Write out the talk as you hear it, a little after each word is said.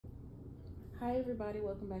Hi everybody,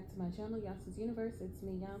 welcome back to my channel, Yansa's Universe. It's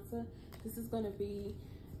me, Yansa. This is going to be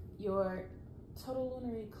your total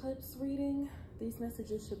lunar eclipse reading. These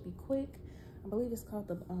messages should be quick. I believe it's called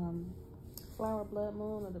the flower blood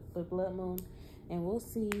moon or the blood moon. And we'll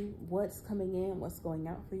see what's coming in, what's going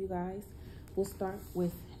out for you guys. We'll start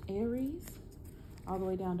with Aries, all the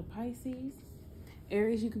way down to Pisces.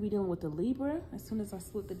 Aries, you could be dealing with the Libra as soon as I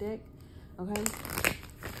split the deck, okay?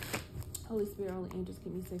 Holy Spirit, holy angels,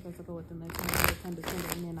 keep me safe as I go with them. That's my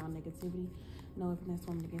condescending and then all negativity. No weapon that's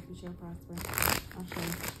formed against me shall prosper. I'll show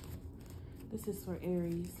you. This is for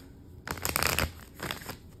Aries.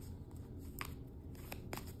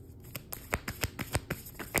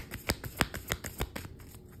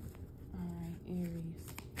 Alright, Aries.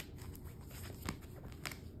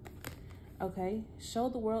 Okay, show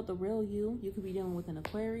the world the real you. You could be dealing with an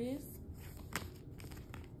Aquarius.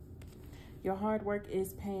 Your hard work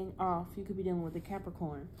is paying off. You could be dealing with a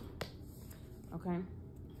Capricorn. Okay.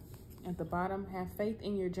 At the bottom, have faith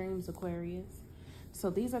in your dreams, Aquarius. So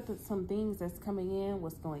these are some things that's coming in,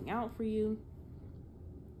 what's going out for you.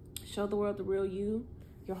 Show the world the real you.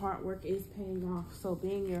 Your hard work is paying off. So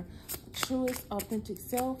being your truest, authentic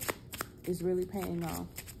self is really paying off.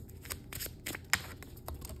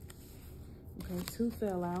 Okay, 2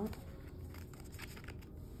 fell out.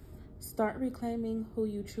 Start reclaiming who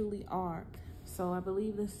you truly are. So I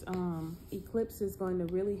believe this eclipse is going to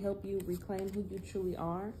really help you reclaim who you truly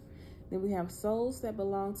are. Then we have souls that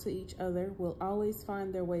belong to each other will always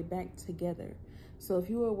find their way back together. So if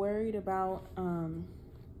you are worried about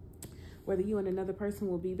whether you and another person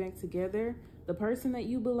will be back together, the person that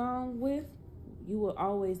you belong with, you will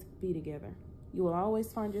always be together. You will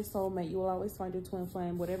always find your soulmate. You will always find your twin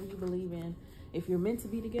flame, whatever you believe in. If you're meant to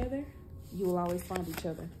be together, you will always find each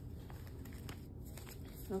other.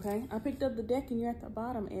 Okay, I picked up the deck and you're at the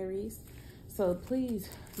bottom, Aries. So please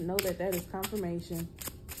know that that is confirmation.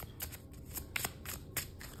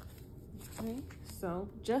 Okay, so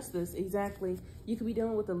justice, exactly. You could be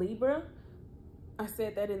dealing with a Libra. I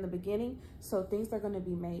said that in the beginning. So things are going to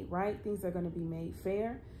be made right. Things are going to be made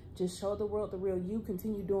fair. Just show the world the real you.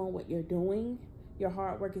 Continue doing what you're doing. Your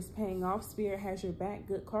hard work is paying off. Spirit has your back.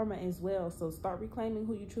 Good karma as well. So start reclaiming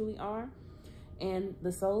who you truly are. And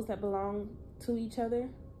the souls that belong to each other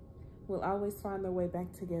will always find their way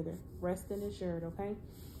back together. Rest and assured, okay?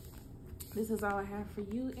 This is all I have for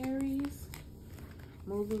you, Aries.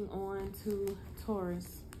 Moving on to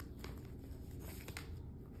Taurus.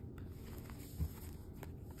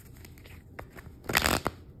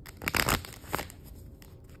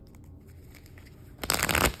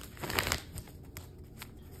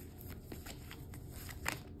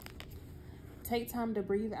 Take time to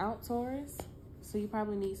breathe out, Taurus. So you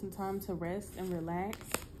probably need some time to rest and relax.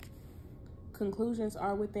 Conclusions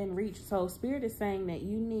are within reach. So Spirit is saying that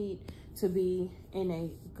you need to be in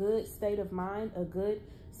a good state of mind, a good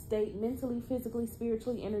state mentally, physically,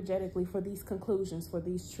 spiritually, energetically for these conclusions, for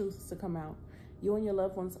these truths to come out. You and your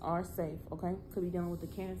loved ones are safe, okay? Could be dealing with the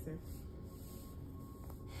Cancer.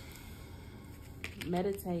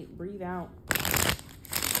 Meditate, breathe out.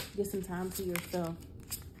 Get some time to yourself.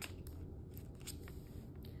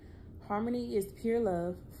 Harmony is pure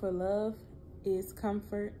love, for love is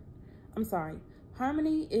comfort.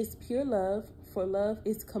 Harmony is pure love, for love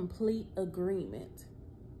is complete agreement.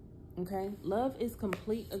 Okay? Love is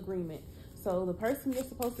complete agreement. So the person you're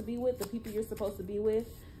supposed to be with, the people you're supposed to be with,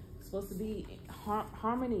 supposed to be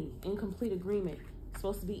harmony, in complete agreement. It's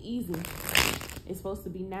supposed to be easy. It's supposed to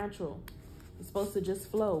be natural. It's supposed to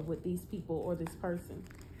just flow with these people or this person.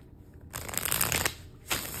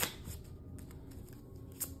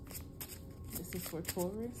 This is for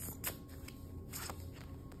Taurus.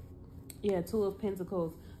 Yeah, 2 of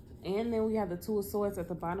Pentacles. And then we have the 2 of Swords at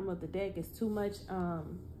the bottom of the deck. It's too much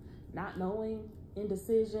not knowing,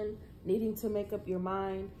 indecision, needing to make up your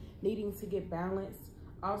mind, needing to get balanced.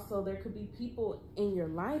 Also, there could be people in your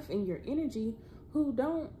life, in your energy, who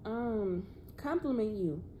don't compliment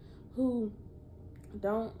you, who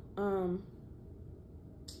don't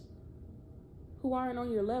who aren't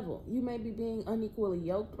on your level. You may be being unequally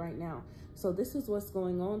yoked right now. So this is what's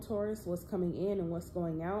going on, Taurus, what's coming in and what's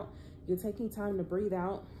going out. You're taking time to breathe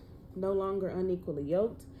out, no longer unequally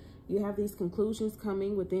yoked. You have these conclusions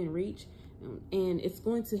coming within reach, and it's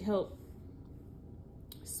going to help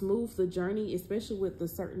smooth the journey, especially with the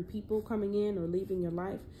certain people coming in or leaving your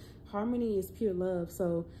life. Harmony is pure love.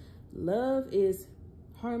 So love is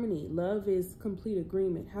harmony. Love is complete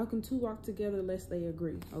agreement. How can 2 walk together lest they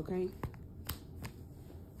agree? Okay.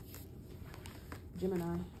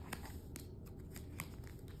 Gemini.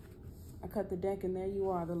 I cut the deck and there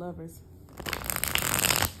you are, the Lovers.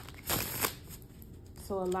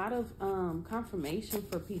 So a lot of confirmation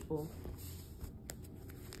for people.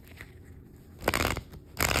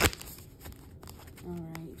 All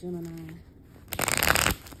right, Gemini.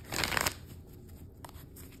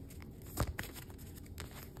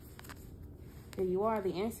 There you are.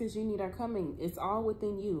 The answers you need are coming. It's all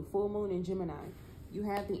within you. Full moon in Gemini. You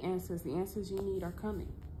have the answers. The answers you need are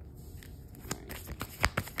coming. All right.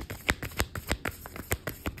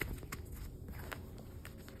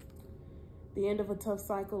 The end of a tough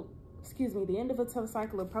cycle, excuse me, the end of a tough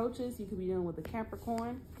cycle approaches. You could be dealing with a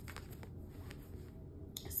Capricorn.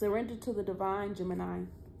 Surrender to the divine, Gemini.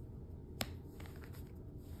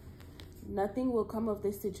 Nothing will come of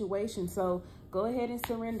this situation. So go ahead and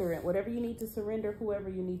surrender it. Whatever you need to surrender, whoever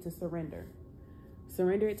you need to surrender.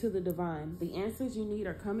 Surrender it to the divine. The answers you need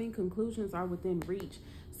are coming. Conclusions are within reach.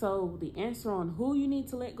 So the answer on who you need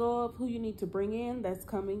to let go of, who you need to bring in, that's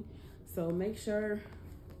coming. So make sure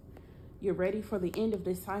you're ready for the end of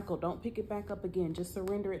this cycle. Don't pick it back up again. Just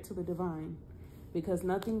surrender it to the divine, because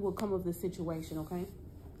nothing will come of this situation, okay?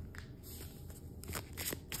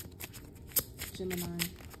 Gemini.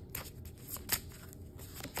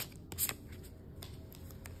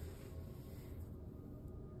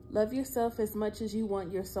 Love yourself as much as you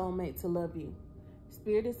want your soulmate to love you.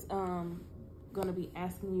 Spirit is going to be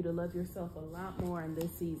asking you to love yourself a lot more in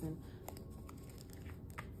this season.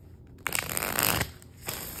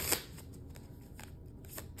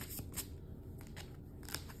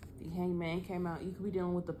 The Hangman came out. You could be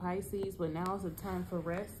dealing with the Pisces, but now is the time for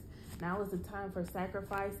rest. Now is the time for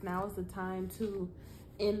sacrifice. Now is the time to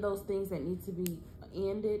end those things that need to be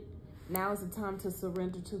ended. Now is the time to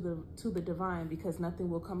surrender to the divine, because nothing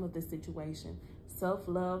will come of this situation.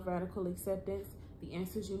 Self-love, radical acceptance. The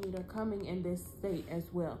answers you need are coming in this state as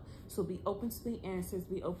well. So be open to the answers.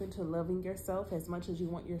 Be open to loving yourself as much as you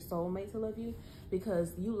want your soulmate to love you,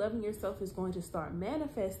 because you loving yourself is going to start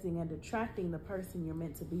manifesting and attracting the person you're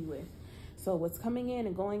meant to be with. So what's coming in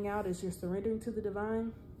and going out is you're surrendering to the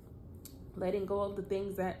divine, letting go of the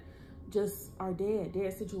things that just are dead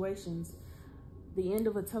situations. The end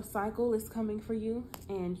of a tough cycle is coming for you,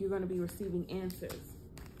 and you're going to be receiving answers.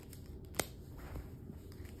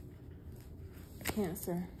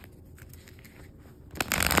 Cancer.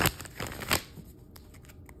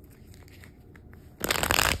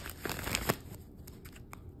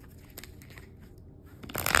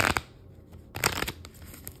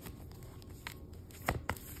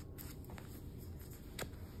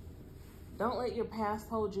 Don't let your past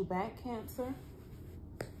hold you back, Cancer.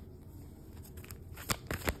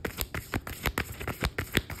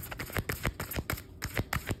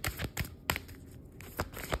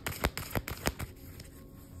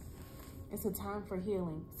 It's a time for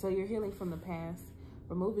healing. So you're healing from the past,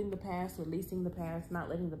 removing the past, releasing the past, not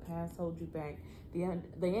letting the past hold you back. The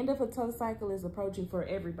end of a tough cycle is approaching for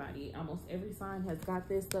everybody. Almost every sign has got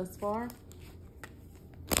this thus far.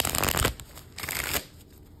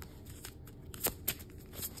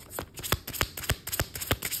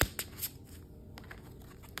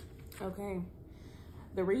 Okay.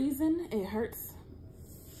 The reason it hurts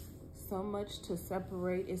so much to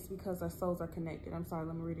separate is because our souls are connected. I'm sorry,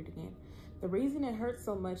 let me read it again. The reason it hurts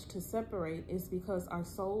so much to separate is because our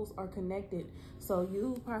souls are connected. So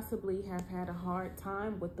you possibly have had a hard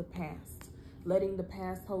time with the past, letting the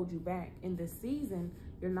past hold you back. In this season,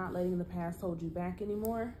 you're not letting the past hold you back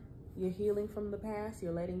anymore. You're healing from the past.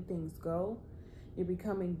 You're letting things go. You're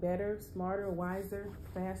becoming better, smarter, wiser,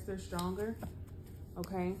 faster, stronger.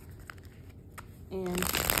 Okay? And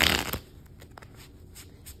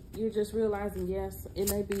you're just realizing, yes,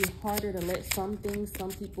 it may be harder to let some things,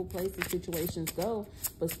 some people, places, situations go,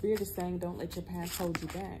 but Spirit is saying don't let your past hold you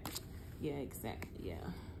back. Yeah, exactly, yeah.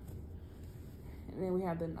 And then we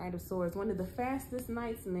have the Knight of Swords, one of the fastest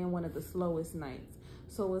nights and then one of the slowest nights.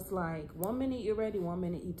 So it's like 1 minute you're ready, 1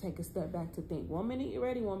 minute you take a step back to think. 1 minute you're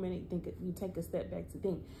ready, 1 minute you take a step back to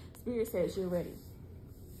think. Spirit says you're ready.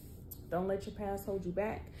 Don't let your past hold you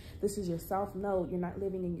back. This is your South Node. You're not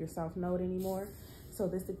living in your South Node anymore. So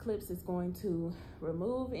this eclipse is going to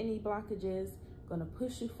remove any blockages, going to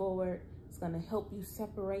push you forward. It's going to help you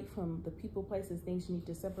separate from the people, places, things you need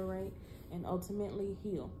to separate, and ultimately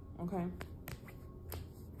heal, okay?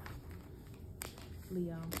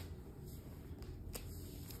 Leo.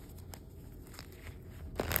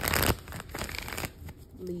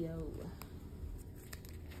 Leo.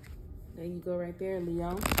 There you go right there,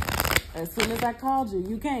 Leo. As soon as I called you,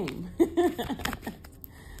 you came.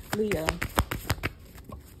 Leo.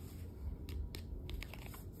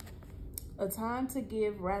 A time to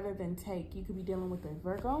give rather than take. You could be dealing with a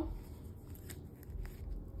Virgo.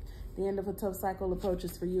 The end of a tough cycle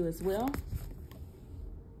approaches for you as well.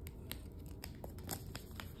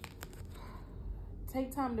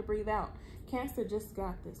 Take time to breathe out. Cancer just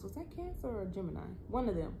got this. Was that Cancer or Gemini? One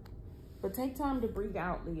of them. But take time to breathe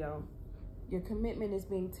out, Leo. Your commitment is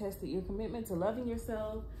being tested. Your commitment to loving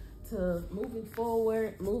yourself, to moving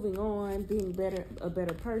forward, moving on, being better, a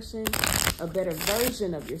better person, a better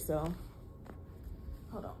version of yourself.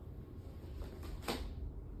 Hold on.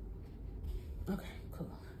 Okay, cool.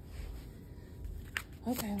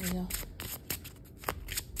 Okay, Leo.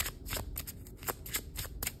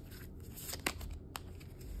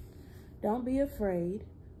 Don't be afraid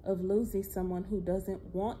of losing someone who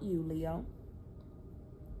doesn't want you, Leo.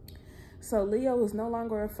 So Leo is no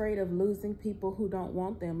longer afraid of losing people who don't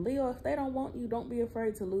want them. Leo, if they don't want you, don't be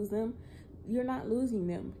afraid to lose them. You're not losing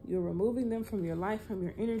them. You're removing them from your life, from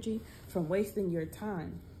your energy, from wasting your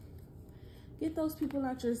time. Get those people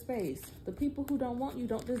out your space. The people who don't want you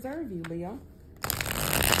don't deserve you, Leo.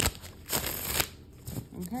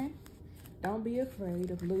 Okay? Don't be afraid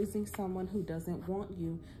of losing someone who doesn't want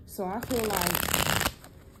you. So I feel like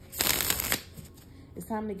it's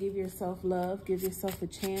time to give yourself love, give yourself a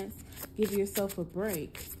chance, give yourself a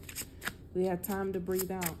break. We have time to breathe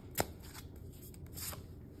out.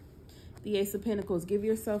 The Ace of Pentacles, give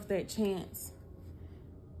yourself that chance.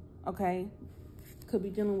 Okay? Could be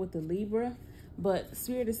dealing with the Libra, but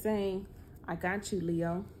Spirit is saying, I got you,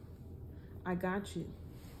 Leo. I got you.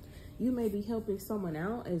 You may be helping someone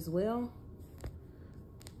out as well.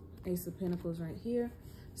 Ace of Pentacles right here.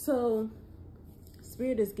 So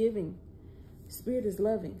Spirit is giving. Spirit is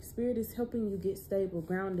loving. Spirit is helping you get stable,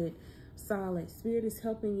 grounded, solid. Spirit is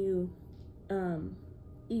helping you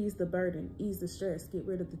ease the burden, ease the stress, get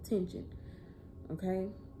rid of the tension. Okay?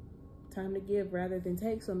 Time to give rather than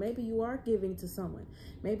take. So maybe you are giving to someone.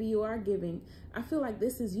 Maybe you are giving. I feel like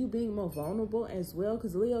this is you being more vulnerable as well,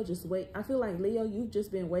 because Leo, just wait. I feel like, Leo, you've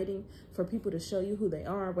just been waiting for people to show you who they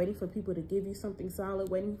are, waiting for people to give you something solid,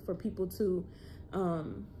 waiting for people to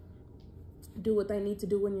do what they need to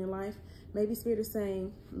do in your life. Maybe Spirit is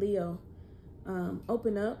saying, Leo,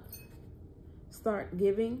 open up, start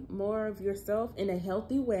giving more of yourself in a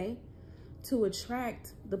healthy way to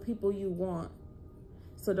attract the people you want.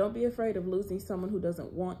 So don't be afraid of losing someone who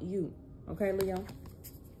doesn't want you. Okay, Leo?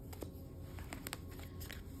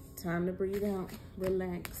 Time to breathe out,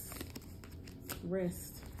 relax,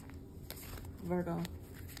 rest. Virgo.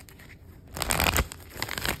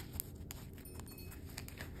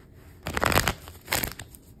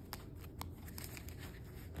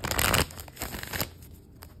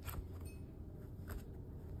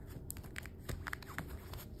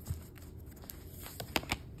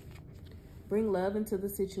 Bring love into the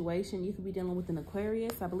situation. You could be dealing with an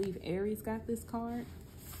Aquarius. I believe Aries got this card.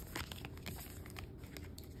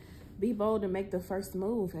 Be bold and make the first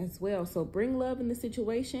move as well. So bring love in the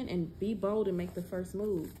situation and be bold and make the first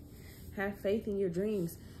move. Have faith in your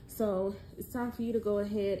dreams. So it's time for you to go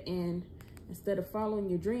ahead and instead of following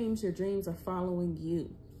your dreams are following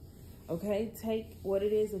you. Okay? Take what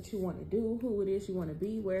it is that you want to do, who it is you want to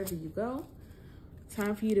be, wherever you go.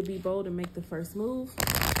 Time for you to be bold and make the first move.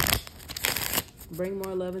 Bring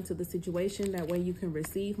more love into the situation. That way you can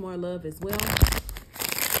receive more love as well.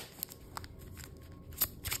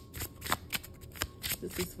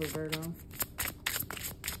 This is for Virgo.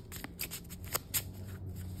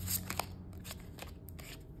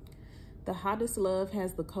 The hottest love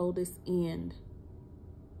has the coldest end.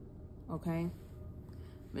 Okay?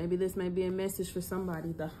 Maybe this may be a message for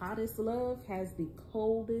somebody. The hottest love has the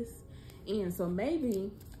coldest end. So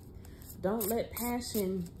maybe don't let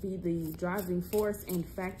passion be the driving force and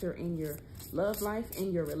factor in your love life,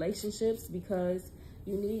 in your relationships, because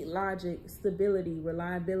you need logic, stability,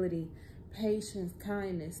 reliability, patience,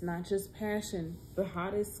 kindness, not just passion. The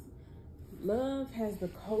hottest love has the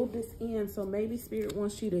coldest end. So maybe Spirit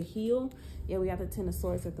wants you to heal. Yeah, we got the Ten of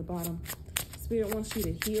Swords at the bottom. Spirit wants you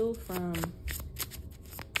to heal from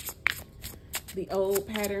the old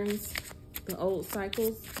patterns, the old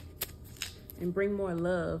cycles, and bring more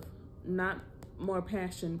love. Not more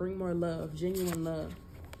passion, bring more love, genuine love.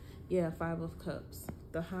 Yeah, Five of Cups.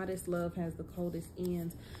 The hottest love has the coldest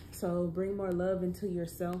end. So bring more love into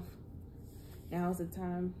yourself. Now is the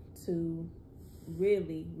time to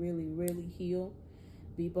really, really, really heal.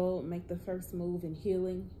 Be bold, make the first move in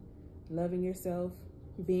healing, loving yourself,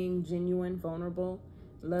 being genuine, vulnerable,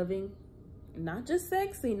 loving, not just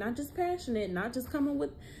sexy, not just passionate, not just coming with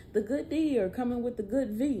the good D or coming with the good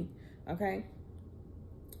V, okay?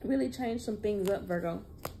 Really change some things up, Virgo.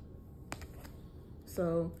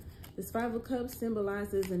 So this Five of Cups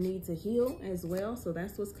symbolizes a need to heal as well. So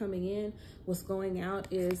that's what's coming in. What's going out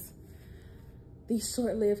is these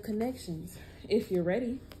short-lived connections, if you're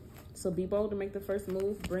ready. So be bold to make the first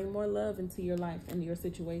move. Bring more love into your life and your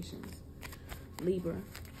situations. Libra.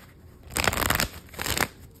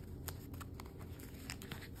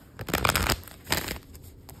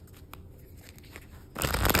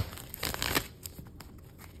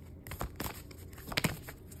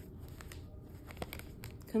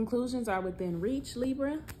 Conclusions are within reach,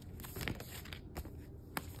 Libra.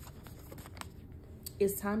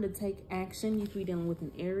 It's time to take action. You could be dealing with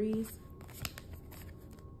an Aries.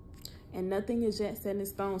 And nothing is yet set in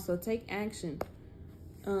stone, so take action.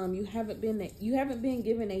 You haven't been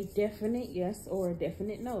given a definite yes or a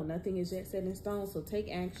definite no. Nothing is yet set in stone, so take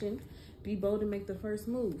action. Be bold and make the first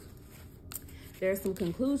move. There are some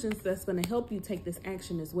conclusions that's going to help you take this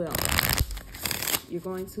action as well. You're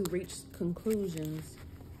going to reach conclusions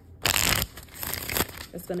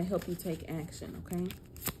that's going to help you take action, okay?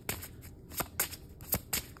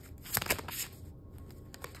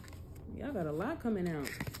 Y'all got a lot coming out.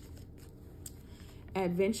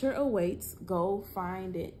 Adventure awaits, go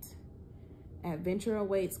find it. Adventure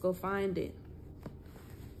awaits, go find it.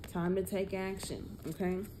 Time to take action,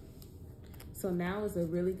 okay? So now is a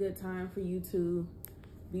really good time for you to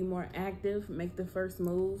be more active, make the first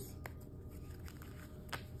moves.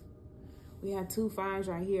 We have 2 5s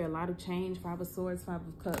right here, a lot of change, 5 of Swords, 5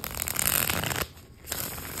 of Cups.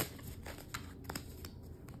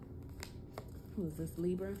 Who is this,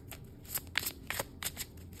 Libra?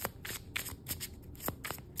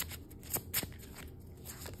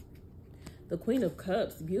 The Queen of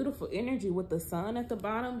Cups, beautiful energy with the Sun at the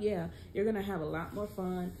bottom. Yeah, you're going to have a lot more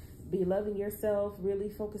fun. Be loving yourself, really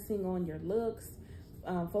focusing on your looks,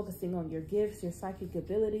 focusing on your gifts, your psychic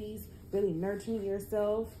abilities, really nurturing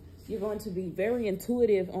yourself. You're going to be very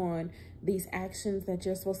intuitive on these actions that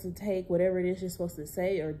you're supposed to take, whatever it is you're supposed to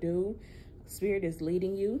say or do. Spirit is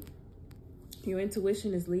leading you. Your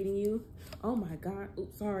intuition is leading you. Oh my God.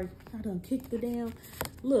 Oops, sorry. I done kicked the damn.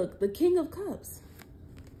 Look, the King of Cups.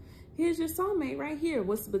 Here's your soulmate right here.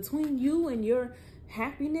 What's between you and your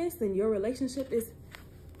happiness and your relationship is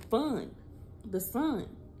fun. The Sun,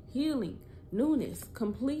 healing, newness,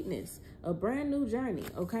 completeness, a brand new journey,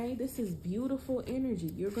 okay? This is beautiful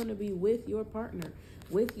energy. You're going to be with your partner,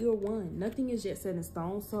 with your one. Nothing is yet set in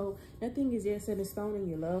stone. So nothing is yet set in stone in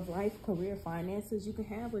your love life, career, finances. You can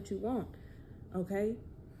have what you want, okay?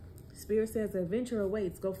 Spirit says adventure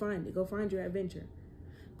awaits. Go find it. Go find your adventure.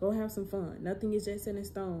 Go have some fun. Nothing is yet set in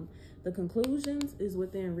stone. The conclusions is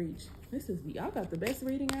within reach. This is, y'all got the best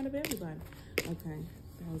reading out of everybody. Okay,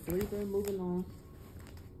 that was Libra. Moving on.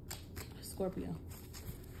 Scorpio.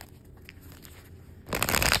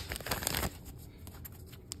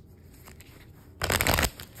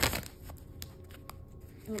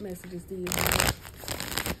 What messages do you have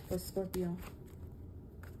for Scorpio?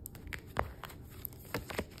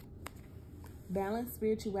 Balance,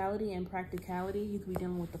 spirituality, and practicality. You could be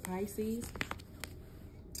dealing with the Pisces.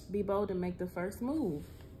 Be bold and make the first move.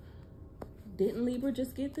 Didn't Libra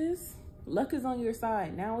just get this? Luck is on your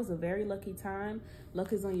side. Now is a very lucky time.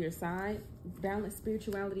 Luck is on your side. Balance,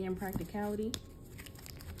 spirituality, and practicality.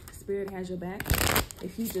 Spirit has your back.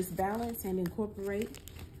 If you just balance and incorporate,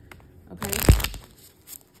 okay?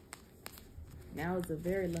 Now is a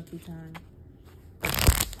very lucky time.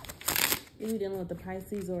 You're dealing with the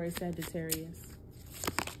Pisces or a Sagittarius.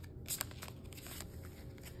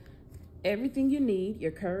 Everything you need,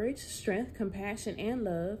 your courage, strength, compassion, and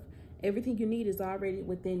love, everything you need is already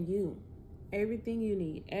within you. Everything you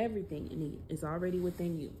need is already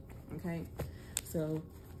within you, okay? So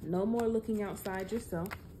no more looking outside yourself.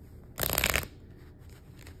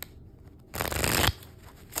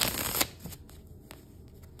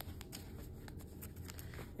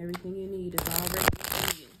 Everything you need is already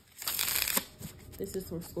within you. This is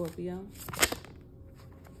for Scorpio.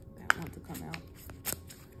 That one to come out.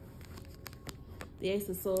 The Ace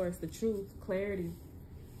of Swords, the truth, clarity,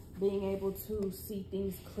 being able to see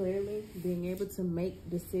things clearly, being able to make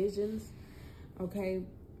decisions, okay?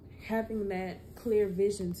 Having that clear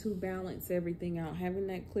vision to balance everything out, having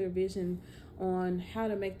that clear vision on how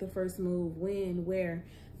to make the first move, when, where,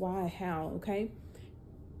 why, how, okay?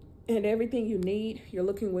 And everything you need, you're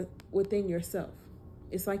looking within yourself.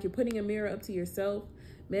 It's like you're putting a mirror up to yourself,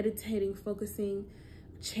 meditating, focusing,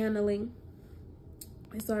 channeling.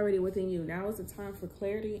 It's already within you. Now is the time for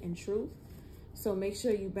clarity and truth. So make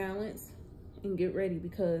sure you balance and get ready,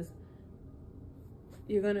 because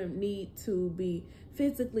you're going to need to be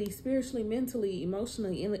physically, spiritually, mentally,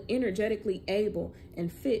 emotionally, energetically able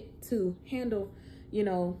and fit to handle, you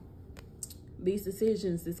know, these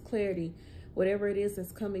decisions, this clarity, whatever it is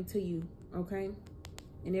that's coming to you, okay?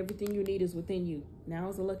 And everything you need is within you. Now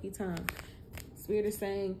is a lucky time. Spirit is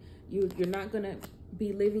saying you're not going to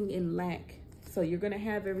be living in lack. So you're going to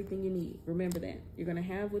have everything you need. Remember that. You're going to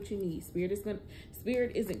have what you need. Spirit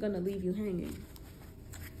isn't going to leave you hanging.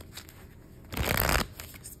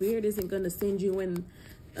 Spirit isn't going to send you in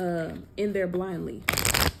there blindly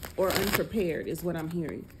or unprepared is what I'm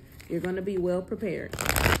hearing. You're going to be well prepared.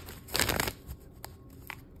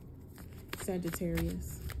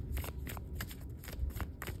 Sagittarius.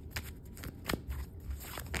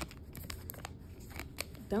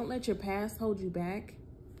 Don't let your past hold you back.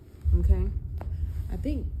 Okay. I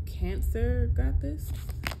think Cancer got this.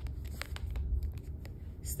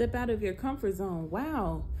 Step out of your comfort zone.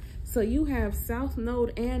 Wow. So you have South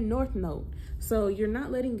Node and North Node. So you're not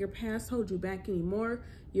letting your past hold you back anymore.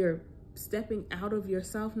 You're stepping out of your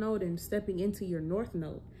South Node and stepping into your North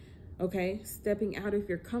Node. Okay. Stepping out of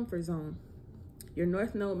your comfort zone. Your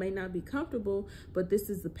North Node may not be comfortable, but this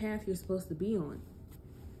is the path you're supposed to be on.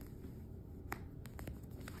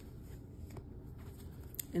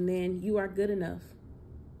 And then you are good enough,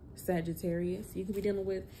 Sagittarius. You could be dealing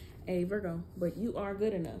with a Virgo, but you are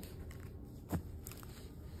good enough.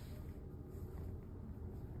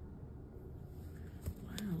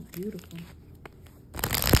 Wow, beautiful.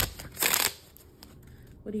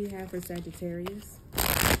 What do you have for Sagittarius?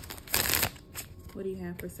 What do you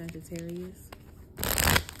have for Sagittarius?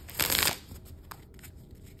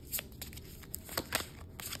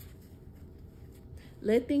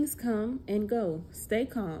 Let things come and go. Stay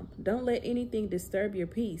calm. Don't let anything disturb your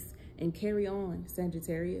peace and carry on,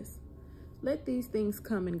 Sagittarius. Let these things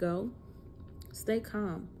come and go. Stay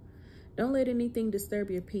calm. Don't let anything disturb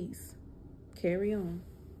your peace. Carry on.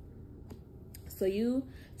 So you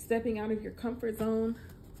stepping out of your comfort zone,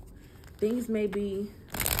 things may be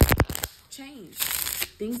changed.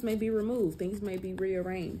 Things may be removed. Things may be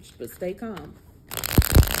rearranged, but stay calm.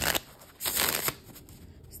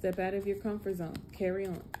 Step out of your comfort zone. Carry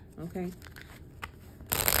on, okay?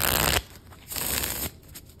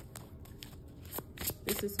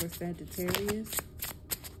 This is for Sagittarius.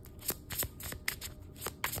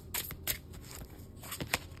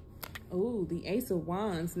 Oh, the Ace of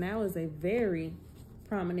Wands. Now is a very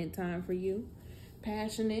prominent time for you.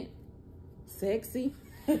 Passionate, sexy.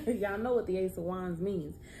 Y'all know what the Ace of Wands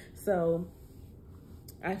means. So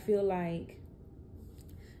I feel like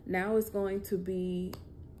now is going to be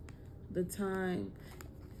the time,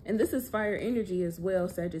 and this is fire energy as well,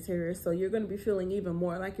 Sagittarius, so you're going to be feeling even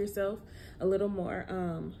more like yourself, a little more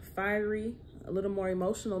fiery, a little more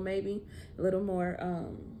emotional, maybe a little more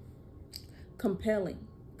compelling,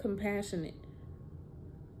 compassionate.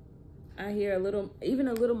 I hear even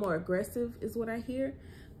a little more aggressive is what I hear.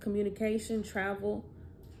 Communication, travel,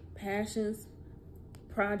 passions,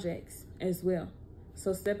 projects as well.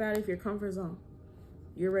 So step out of your comfort zone.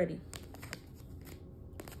 You're ready.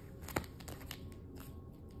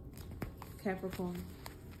 Capricorn.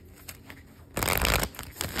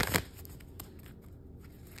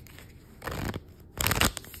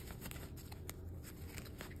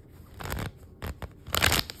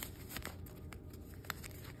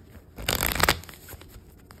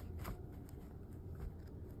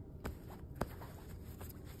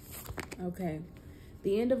 Okay.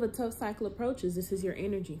 The end of a tough cycle approaches. This is your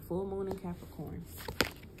energy. Full moon in Capricorn.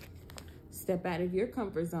 Step out of your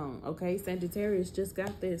comfort zone. Okay. Sagittarius just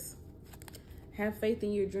got this. Have faith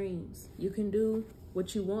in your dreams. You can do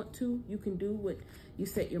what you want to. You can do what you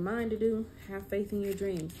set your mind to do. Have faith in your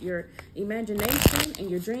dreams. Your imagination and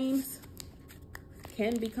your dreams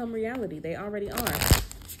can become reality. They already are.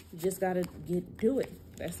 You just got to do it.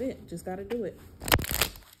 That's it. Just got to do it.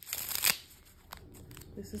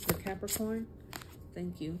 This is for Capricorn.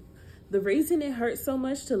 Thank you. The reason it hurts so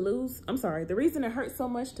much to the reason it hurts so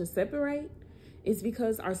much to separate is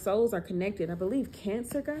because our souls are connected. I believe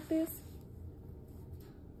Cancer got this.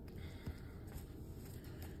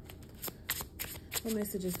 What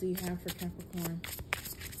messages do you have for Capricorn?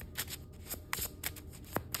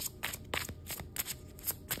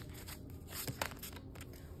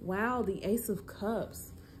 Wow, the Ace of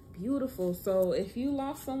Cups. Beautiful. So if you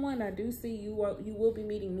lost someone, I do see you will be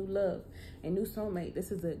meeting new love, a new soulmate.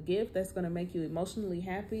 This is a gift that's going to make you emotionally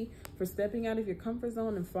happy for stepping out of your comfort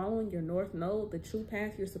zone and following your North Node, the true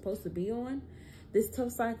path you're supposed to be on. This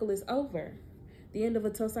tough cycle is over. The end of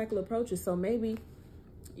a tough cycle approaches. So maybe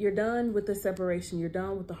you're done with the separation. You're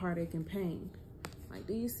done with the heartache and pain. Like,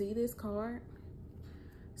 do you see this card?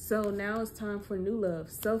 So now it's time for new love,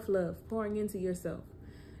 self-love, pouring into yourself.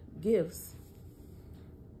 Gifts.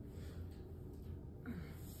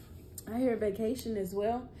 I hear vacation as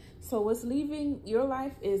well. So what's leaving your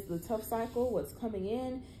life is the tough cycle. What's coming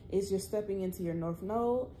in is you're stepping into your North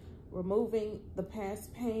Node, removing the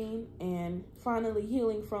past pain, and finally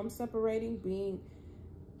healing from separating, being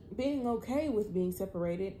being okay with being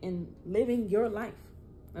separated and living your life.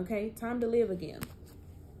 Okay, time to live again.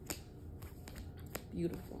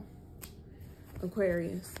 Beautiful.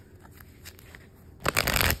 Aquarius.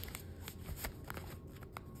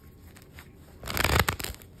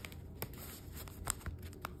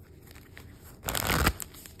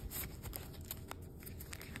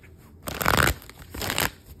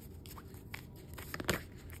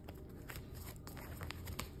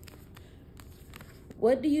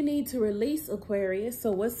 What do you need to release, Aquarius?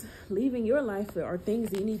 So what's leaving your life are things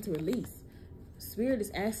that you need to release. Spirit is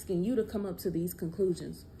asking you to come up to these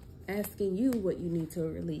conclusions, asking you what you need to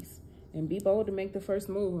release. And be bold to make the first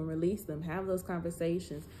move and release them. Have those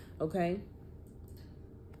conversations, okay?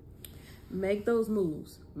 Make those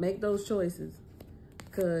moves. Make those choices.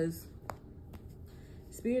 Because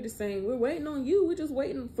Spirit is saying, we're waiting on you. We're just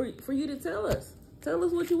waiting for you to tell us. Tell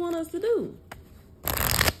us what you want us to do.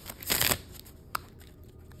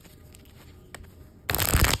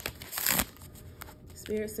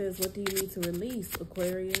 Spirit says, what do you need to release,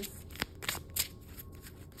 Aquarius?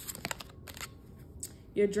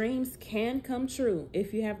 Your dreams can come true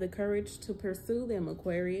if you have the courage to pursue them,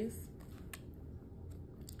 Aquarius.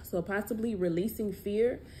 So possibly releasing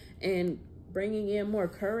fear and bringing in more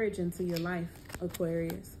courage into your life,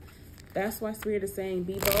 Aquarius. That's why Spirit is saying,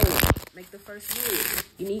 be bold. Make the first move.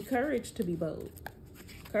 You need courage to be bold.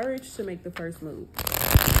 Courage to make the first move.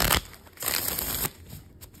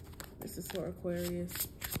 This is for Aquarius.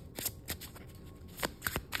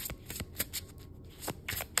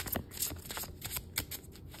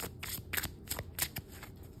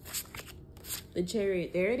 The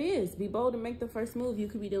Chariot, there it is. Be bold and make the first move. You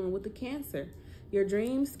could be dealing with the Cancer. Your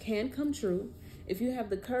dreams can come true. If you have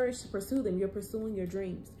the courage to pursue them, you're pursuing your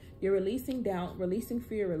dreams. You're releasing doubt, releasing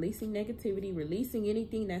fear, releasing negativity, releasing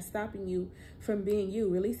anything that's stopping you from being you,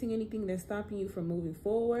 releasing anything that's stopping you from moving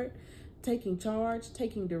forward, taking charge,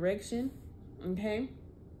 taking direction, okay?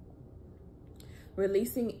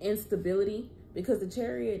 Releasing instability, because the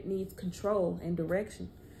Chariot needs control and direction.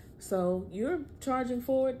 So you're charging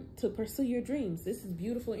forward to pursue your dreams. This is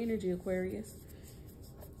beautiful energy, Aquarius.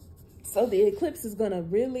 So the eclipse is going to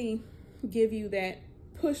really give you that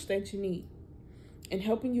push that you need and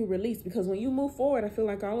helping you release. Because when you move forward, I feel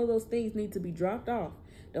like all of those things need to be dropped off.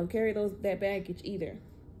 Don't carry that baggage either.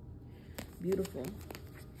 Beautiful.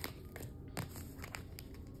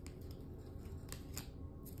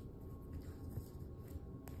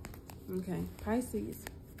 Okay, Pisces.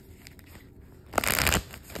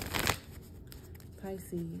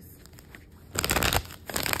 Pisces.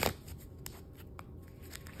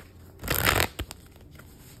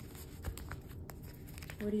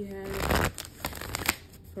 What do you have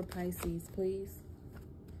for Pisces, please?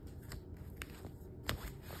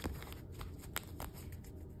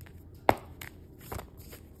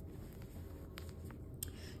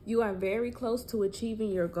 You are very close to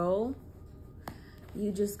achieving your goal.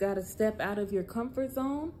 You just got to step out of your comfort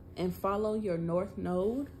zone and follow your North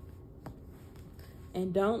Node.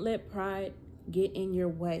 And don't let pride get in your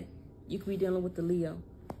way. You could be dealing with the Leo.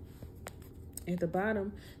 At the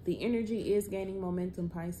bottom, the energy is gaining momentum,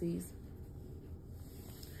 Pisces.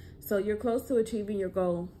 So you're close to achieving your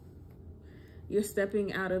goal. You're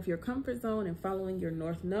stepping out of your comfort zone and following your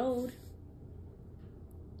North Node.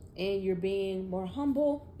 And you're being more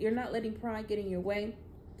humble. You're not letting pride get in your way.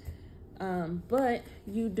 But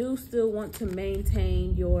you do still want to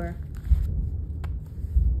maintain your...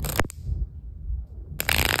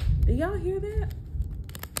 Do y'all hear that?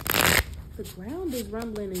 The ground is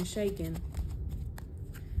rumbling and shaking.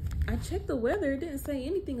 I checked the weather. It didn't say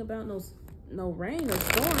anything about no rain or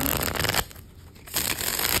storm.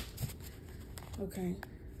 Okay.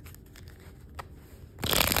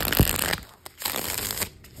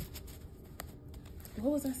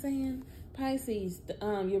 What was I saying? Pisces,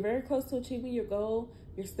 you're very close to achieving your goal.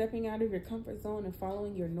 You're stepping out of your comfort zone and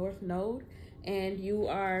following your North Node. And you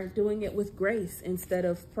are doing it with grace instead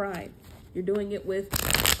of pride. You're doing it with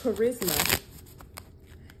charisma.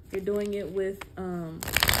 You're doing it with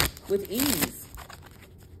ease.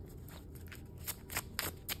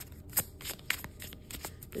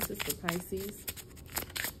 This is for Pisces.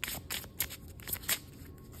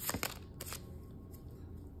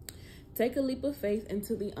 Take a leap of faith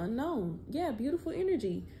into the unknown. Yeah, beautiful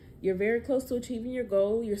energy. You're very close to achieving your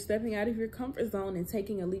goal. You're stepping out of your comfort zone and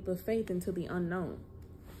taking a leap of faith into the unknown.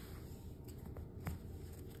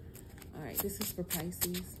 All right, this is for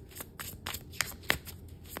Pisces.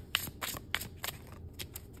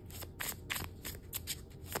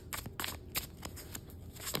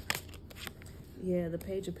 Yeah, the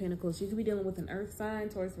Page of Pentacles. You could be dealing with an earth sign,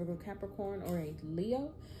 Taurus, Virgo, Capricorn, or a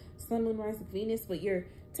Leo, Sun, Moon, Rising, Venus, but you're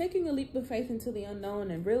taking a leap of faith into the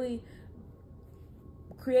unknown and really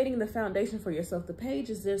creating the foundation for yourself. The page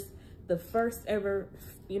is just the first ever,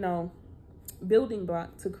 you know, building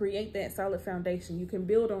block to create that solid foundation. You can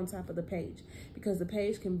build on top of the page, because the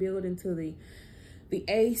page can build into the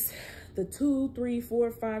ace, the 2, 3,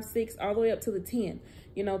 4, 5, 6, all the way up to the 10,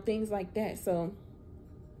 you know, things like that. So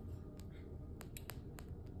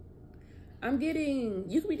I'm getting,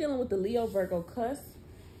 you could be dealing with the Leo Virgo cusp,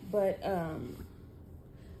 but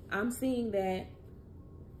I'm seeing that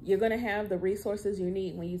you're going to have the resources you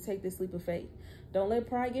need when you take this leap of faith. Don't let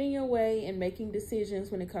pride get in your way in making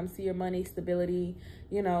decisions when it comes to your money, stability,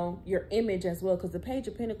 you know, your image as well. Because the Page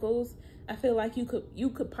of Pentacles, I feel like you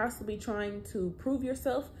could possibly trying to prove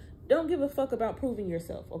yourself. Don't give a fuck about proving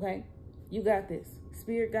yourself, okay? You got this.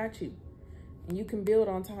 Spirit got you. And you can build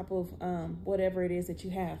on top of whatever it is that you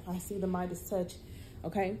have. I see the Midas touch,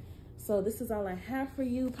 okay? So this is all I have for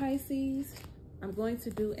you, Pisces. I'm going to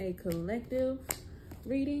do a collective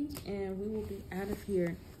reading, and we will be out of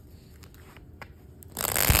here.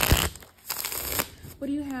 What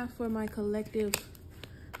do you have for my collective?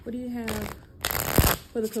 What do you have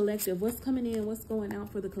for the collective? What's coming in? What's going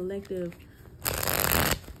out for the collective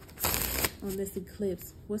on this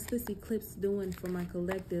eclipse? What's this eclipse doing for my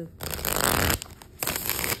collective?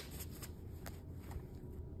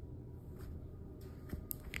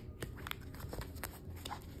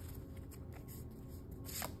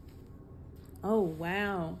 Oh,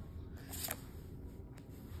 wow.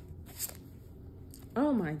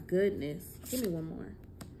 Oh, my goodness. Give me one more.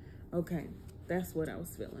 Okay, that's what I was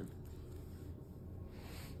feeling.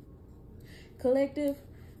 Collective.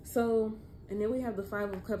 So, and then we have the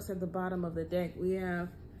Five of Cups at the bottom of the deck. We have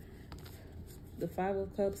the Five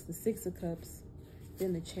of Cups, the Six of Cups,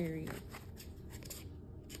 then the Chariot.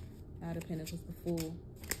 Out of Pentacles, the Fool.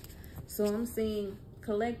 So I'm seeing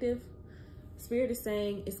collective. Spirit is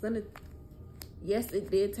saying it's going to, yes,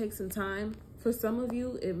 it did take some time. For some of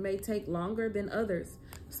you, it may take longer than others.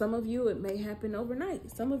 Some of you, it may happen overnight.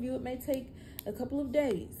 Some of you, it may take a couple of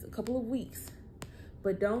days, a couple of weeks.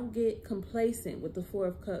 But don't get complacent with the Four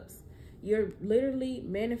of Cups. You're literally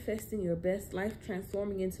manifesting your best life,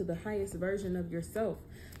 transforming into the highest version of yourself.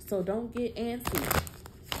 So don't get antsy.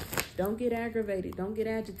 Don't get aggravated. Don't get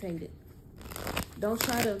agitated. Don't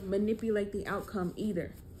try to manipulate the outcome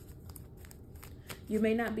either. You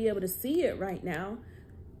may not be able to see it right now.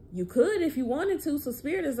 You could if you wanted to. So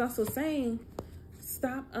Spirit is also saying,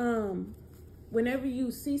 stop, whenever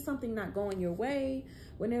you see something not going your way,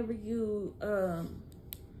 whenever you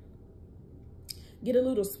get a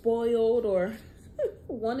little spoiled or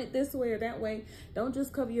want it this way or that way, don't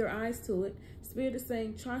just cover your eyes to it. Spirit is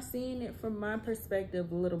saying, try seeing it from my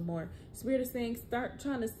perspective a little more. Spirit is saying, start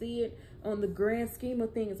trying to see it on the grand scheme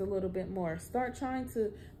of things a little bit more. Start trying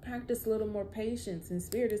to practice a little more patience. And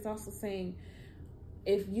Spirit is also saying,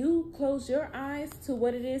 if you close your eyes to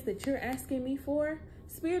what it is that you're asking me for,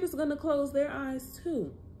 Spirit is going to close their eyes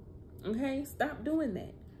too. Okay? Stop doing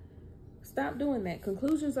that. Stop doing that.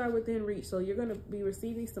 Conclusions are within reach. So you're going to be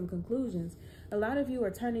receiving some conclusions. A lot of you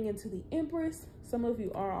are turning into the Empress. Some of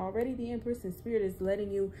you are already the Empress, and Spirit is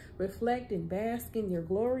letting you reflect and bask in your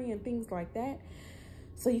glory and things like that.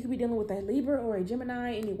 So you could be dealing with a Libra or a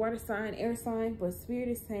Gemini, any water sign, air sign. But Spirit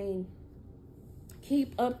is saying,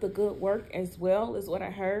 keep up the good work as well, is what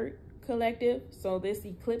I heard, collective. So this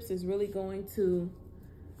eclipse is really going to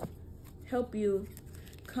help you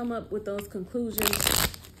come up with those conclusions,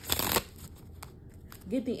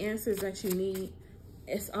 get the answers that you need.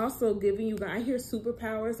 It's also giving you, I hear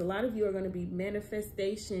superpowers. A lot of you are going to be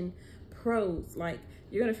manifestation pros. Like,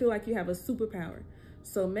 you're going to feel like you have a superpower.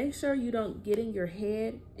 So make sure you don't get in your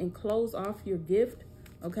head and close off your gift,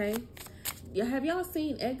 okay? Have y'all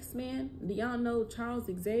seen X-Men? Do y'all know Charles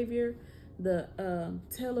Xavier, the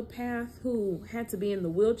telepath who had to be in the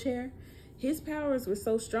wheelchair? His powers were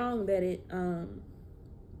so strong that it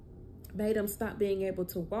made him stop being able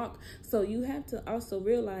to walk. So you have to also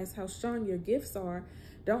realize how strong your gifts are.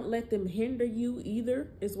 Don't let them hinder you either,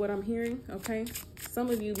 is what I'm hearing, okay? Some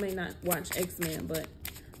of you may not watch X-Men, but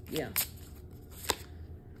yeah.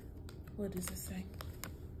 What does it say?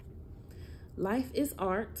 Life is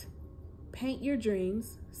art. Paint your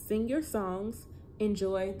dreams, sing your songs,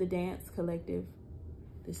 enjoy the dance, collective.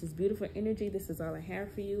 This is beautiful energy. This is all I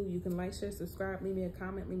have for you. You can like, share, subscribe, leave me a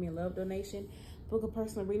comment, leave me a love donation, book a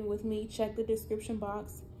personal reading with me. Check the description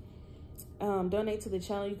box. Donate to the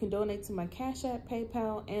channel. You can donate to my Cash App,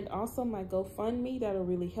 PayPal, and also my GoFundMe. That'll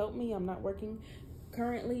really help me. I'm not working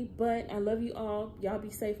currently, but I love you all. Y'all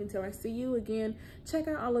be safe until I see you again. Check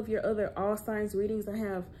out all of your other all signs readings. I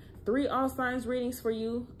have 3 all signs readings for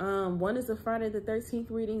you. One is a Friday the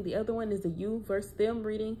 13th reading. The other one is a you versus them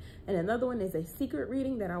reading. And another one is a secret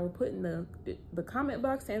reading that I will put in the comment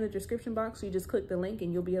box and the description box. So you just click the link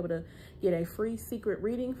and you'll be able to get a free secret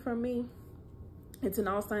reading from me. It's an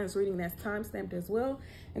all signs reading that's time stamped as well.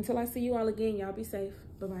 Until I see you all again, y'all be safe.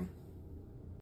 Bye-bye.